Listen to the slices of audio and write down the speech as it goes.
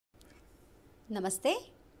Namaste.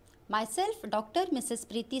 Myself Dr. Mrs.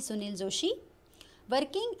 Preeti Sunil Joshi,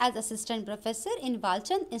 working as Assistant Professor in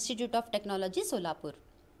Walchand Institute of Technology, Solapur.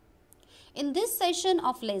 In this session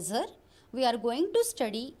of laser, we are going to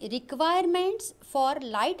study requirements for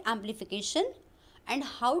light amplification and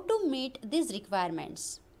how to meet these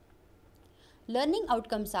requirements. Learning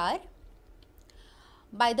outcomes are: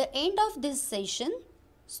 by the end of this session,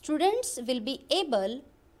 students will be able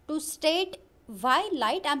to state why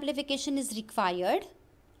light amplification is required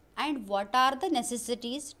and what are the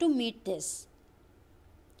necessities to meet this.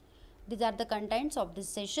 These are the contents of this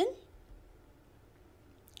session.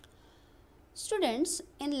 Students,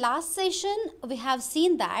 in last session we have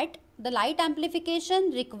seen that the light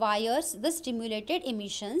amplification requires the stimulated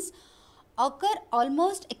emissions occur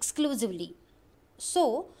almost exclusively.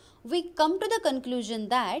 So, we come to the conclusion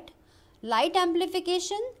that light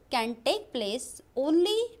amplification can take place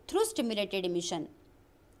only through stimulated emission.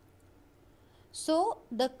 So,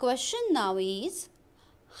 the question now is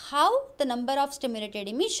how the number of stimulated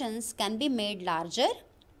emissions can be made larger.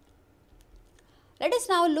 Let us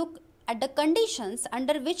now look at the conditions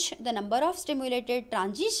under which the number of stimulated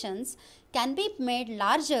transitions can be made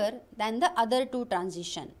larger than the other two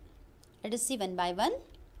transitions. Let us see one by one.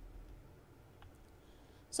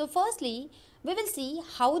 So, firstly, we will see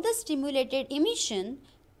how the stimulated emission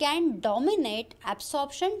can dominate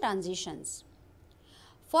absorption transitions.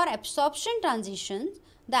 For absorption transitions,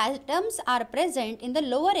 the atoms are present in the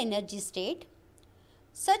lower energy state.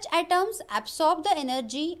 Such atoms absorb the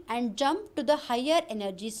energy and jump to the higher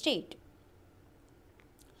energy state.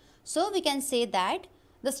 So, we can say that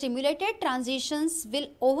the stimulated transitions will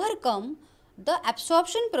overcome the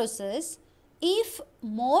absorption process if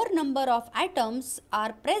more number of atoms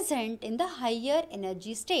are present in the higher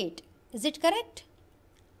energy state. Is it correct?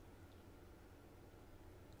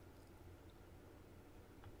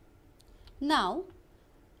 Now,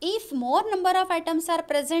 if more number of atoms are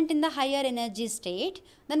present in the higher energy state,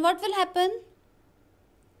 then what will happen?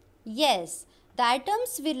 Yes, the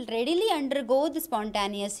atoms will readily undergo the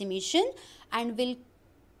spontaneous emission and will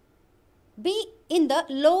be in the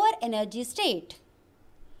lower energy state.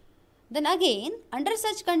 Then again, under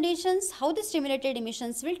such conditions, how the stimulated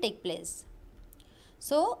emissions will take place?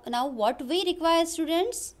 So, now what we require,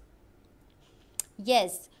 students?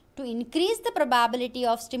 Yes, to increase the probability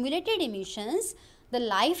of stimulated emissions, the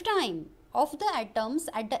lifetime of the atoms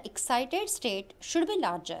at the excited state should be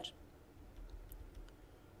larger.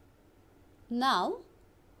 Now,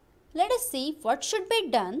 let us see what should be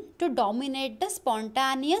done to dominate the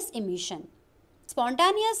spontaneous emission.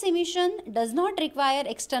 Spontaneous emission does not require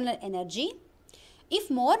external energy. If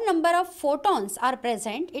more number of photons are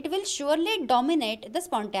present, it will surely dominate the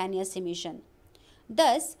spontaneous emission.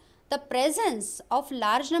 Thus, the presence of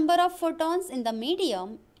large number of photons in the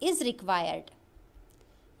medium is required.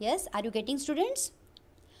 Yes, are you getting, students?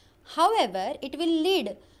 However, it will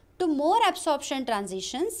lead to more absorption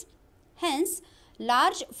transitions. Hence,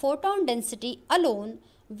 large photon density alone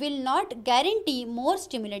will not guarantee more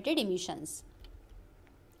stimulated emissions.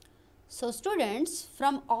 So, students,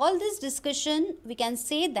 from all this discussion, we can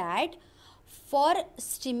say that for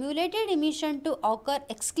stimulated emission to occur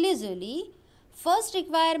exclusively, first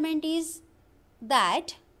requirement is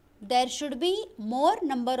that there should be more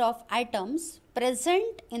number of atoms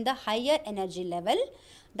present in the higher energy level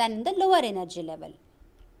than in the lower energy level.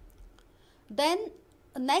 Then,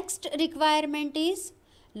 next requirement is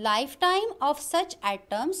lifetime of such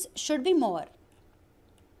atoms should be more.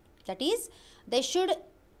 That is, they should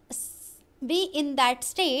be in that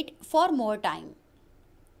state for more time.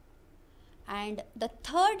 And the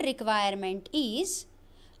third requirement is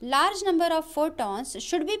large number of photons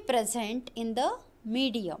should be present in the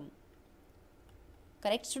medium.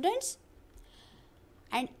 Correct, students?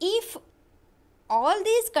 And if all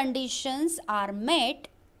these conditions are met,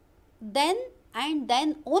 then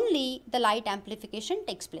only the light amplification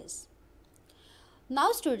takes place.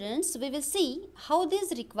 Now, students, we will see how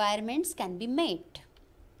these requirements can be met.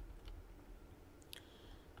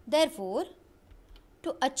 Therefore,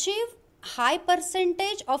 to achieve high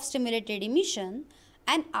percentage of stimulated emission,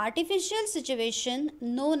 an artificial situation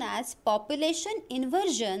known as population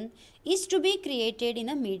inversion is to be created in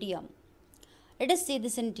a medium. Let us see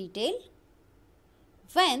this in detail.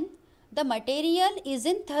 When the material is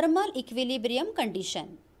in thermal equilibrium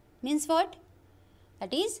condition, means what?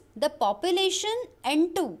 That is, the population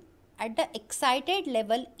N2 at the excited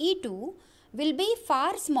level E2 will be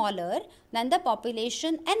far smaller than the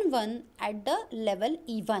population N1 at the level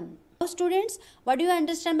E1. Now, students, what do you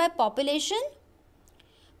understand by population?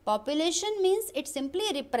 Population means it simply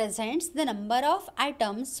represents the number of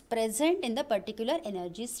atoms present in the particular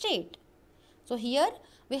energy state. So here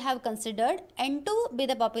we have considered N2 be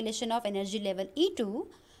the population of energy level E2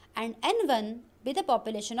 and N1 be the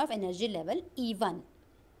population of energy level E1.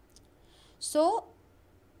 So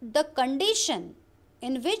the condition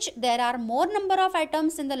in which there are more number of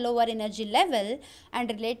atoms in the lower energy level and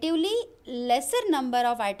relatively lesser number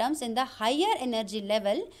of atoms in the higher energy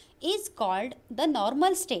level is called the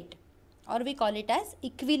normal state, or we call it as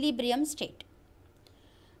equilibrium state.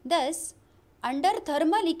 Thus, under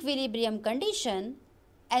thermal equilibrium condition,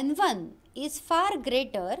 N1 is far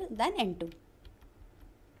greater than N2.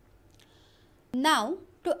 Now,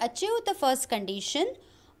 to achieve the first condition,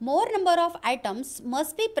 more number of atoms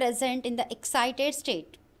must be present in the excited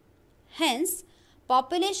state. Hence,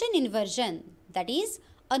 population inversion, that is,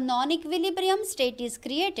 a non-equilibrium state is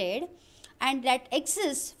created and that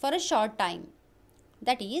exists for a short time.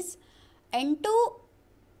 That is, N2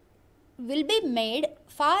 will be made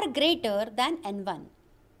far greater than N1.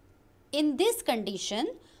 In this condition,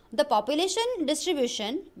 the population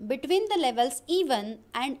distribution between the levels E1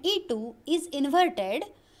 and E2 is inverted,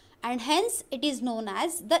 and hence it is known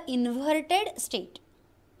as the inverted state.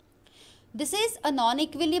 This is a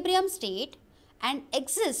non-equilibrium state and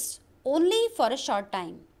exists only for a short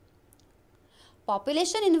time.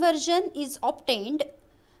 Population inversion is obtained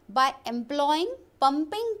by employing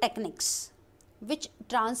pumping techniques, which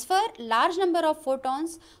transfer large number of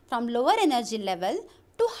photons from lower energy level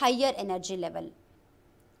to higher energy level.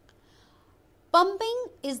 Pumping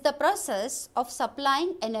is the process of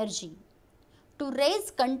supplying energy. To raise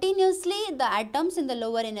continuously the atoms in the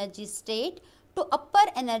lower energy state to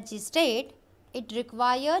upper energy state, it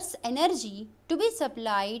requires energy to be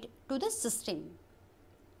supplied to the system.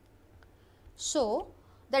 So,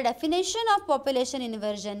 the definition of population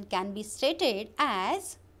inversion can be stated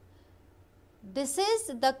as: this is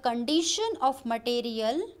the condition of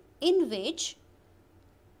material in which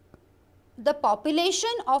the population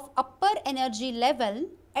of upper energy level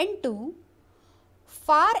N2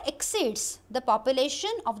 far exceeds the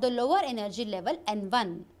population of the lower energy level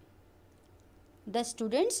N1. The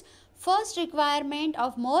students' first requirement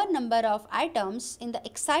of more number of atoms in the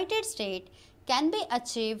excited state can be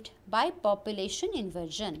achieved by population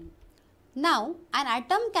inversion. Now, an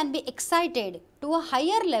atom can be excited to a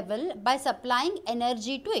higher level by supplying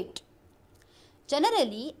energy to it.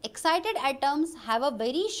 Generally, excited atoms have a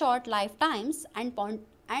very short lifetimes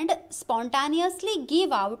and spontaneously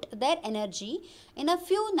give out their energy in a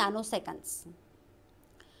few nanoseconds.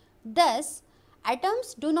 Thus,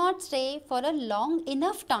 atoms do not stay for a long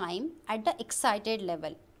enough time at the excited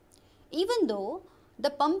level. Even though the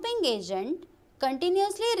pumping agent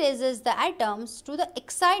continuously raises the atoms to the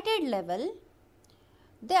excited level,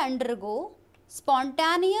 they undergo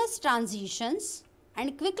spontaneous transitions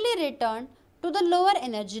and quickly return to the lower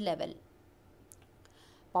energy level.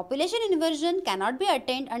 Population inversion cannot be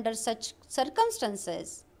attained under such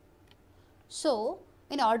circumstances. So,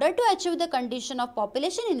 in order to achieve the condition of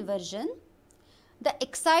population inversion, the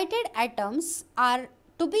excited atoms are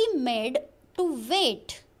to be made to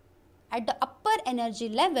wait at the upper energy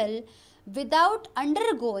level without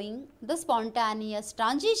undergoing the spontaneous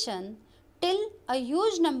transition till a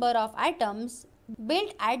huge number of atoms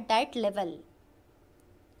build at that level.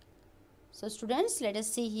 So students, let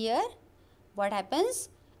us see here what happens.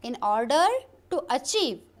 In order to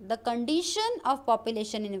achieve the condition of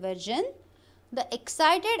population inversion, the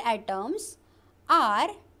excited atoms are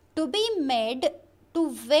to be made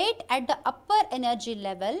to wait at the upper energy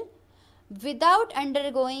level without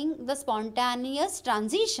undergoing the spontaneous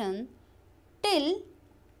transition till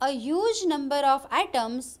a huge number of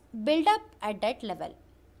atoms build up at that level.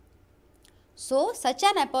 So, such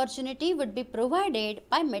an opportunity would be provided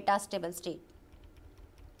by metastable state.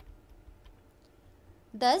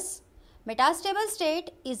 Thus, metastable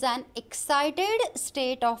state is an excited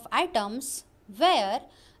state of atoms where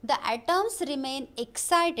the atoms remain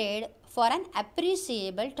excited for an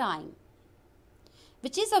appreciable time,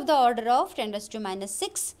 which is of the order of 10⁻⁻⁶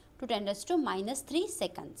 to 10⁻⁻³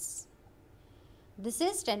 seconds. This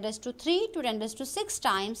is 10⁻³ to 10⁻⁶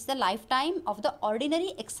 times the lifetime of the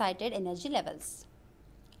ordinary excited energy levels.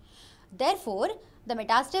 Therefore, the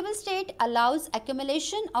metastable state allows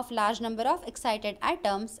accumulation of large number of excited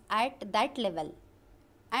atoms at that level,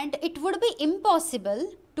 and it would be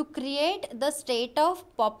impossible to create the state of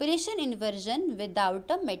population inversion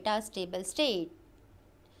without a metastable state.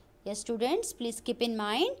 Yes students, please keep in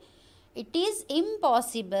mind, it is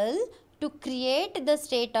impossible to create the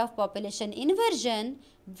state of population inversion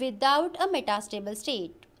without a metastable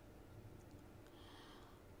state.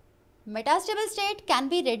 Metastable state can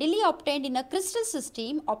be readily obtained in a crystal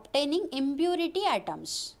system obtaining impurity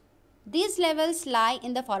atoms. These levels lie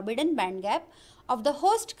in the forbidden band gap of the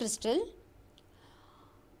host crystal.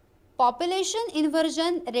 Population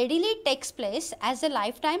inversion readily takes place as the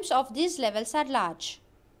lifetimes of these levels are large.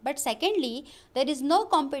 But secondly, there is no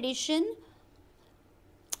competition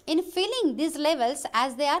in filling these levels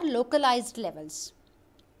as they are localized levels.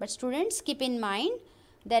 But students, keep in mind,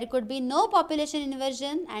 there could be no population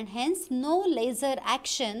inversion and hence no laser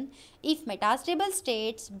action if metastable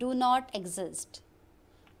states do not exist.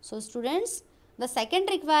 So students, the second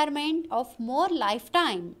requirement of more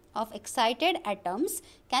lifetime of excited atoms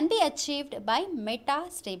can be achieved by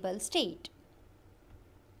metastable state.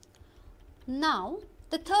 Now,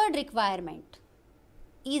 the third requirement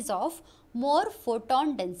is of more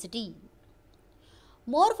photon density.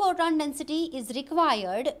 More photon density is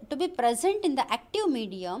required to be present in the active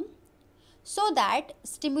medium so that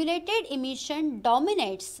stimulated emission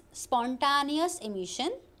dominates spontaneous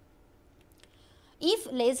emission.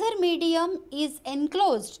 If laser medium is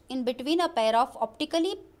enclosed in between a pair of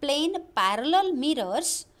optically plane parallel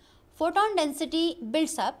mirrors, photon density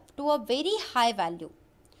builds up to a very high value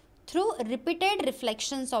through repeated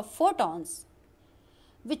reflections of photons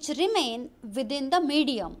which remain within the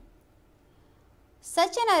medium.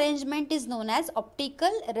 Such an arrangement is known as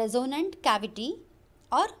optical resonant cavity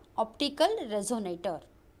or optical resonator.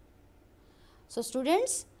 So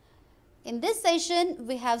students, in this session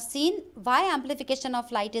we have seen why amplification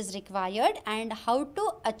of light is required and how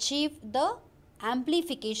to achieve the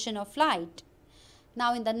amplification of light.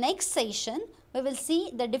 Now in the next session we will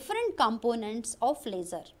see the different components of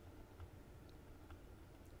laser.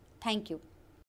 Thank you.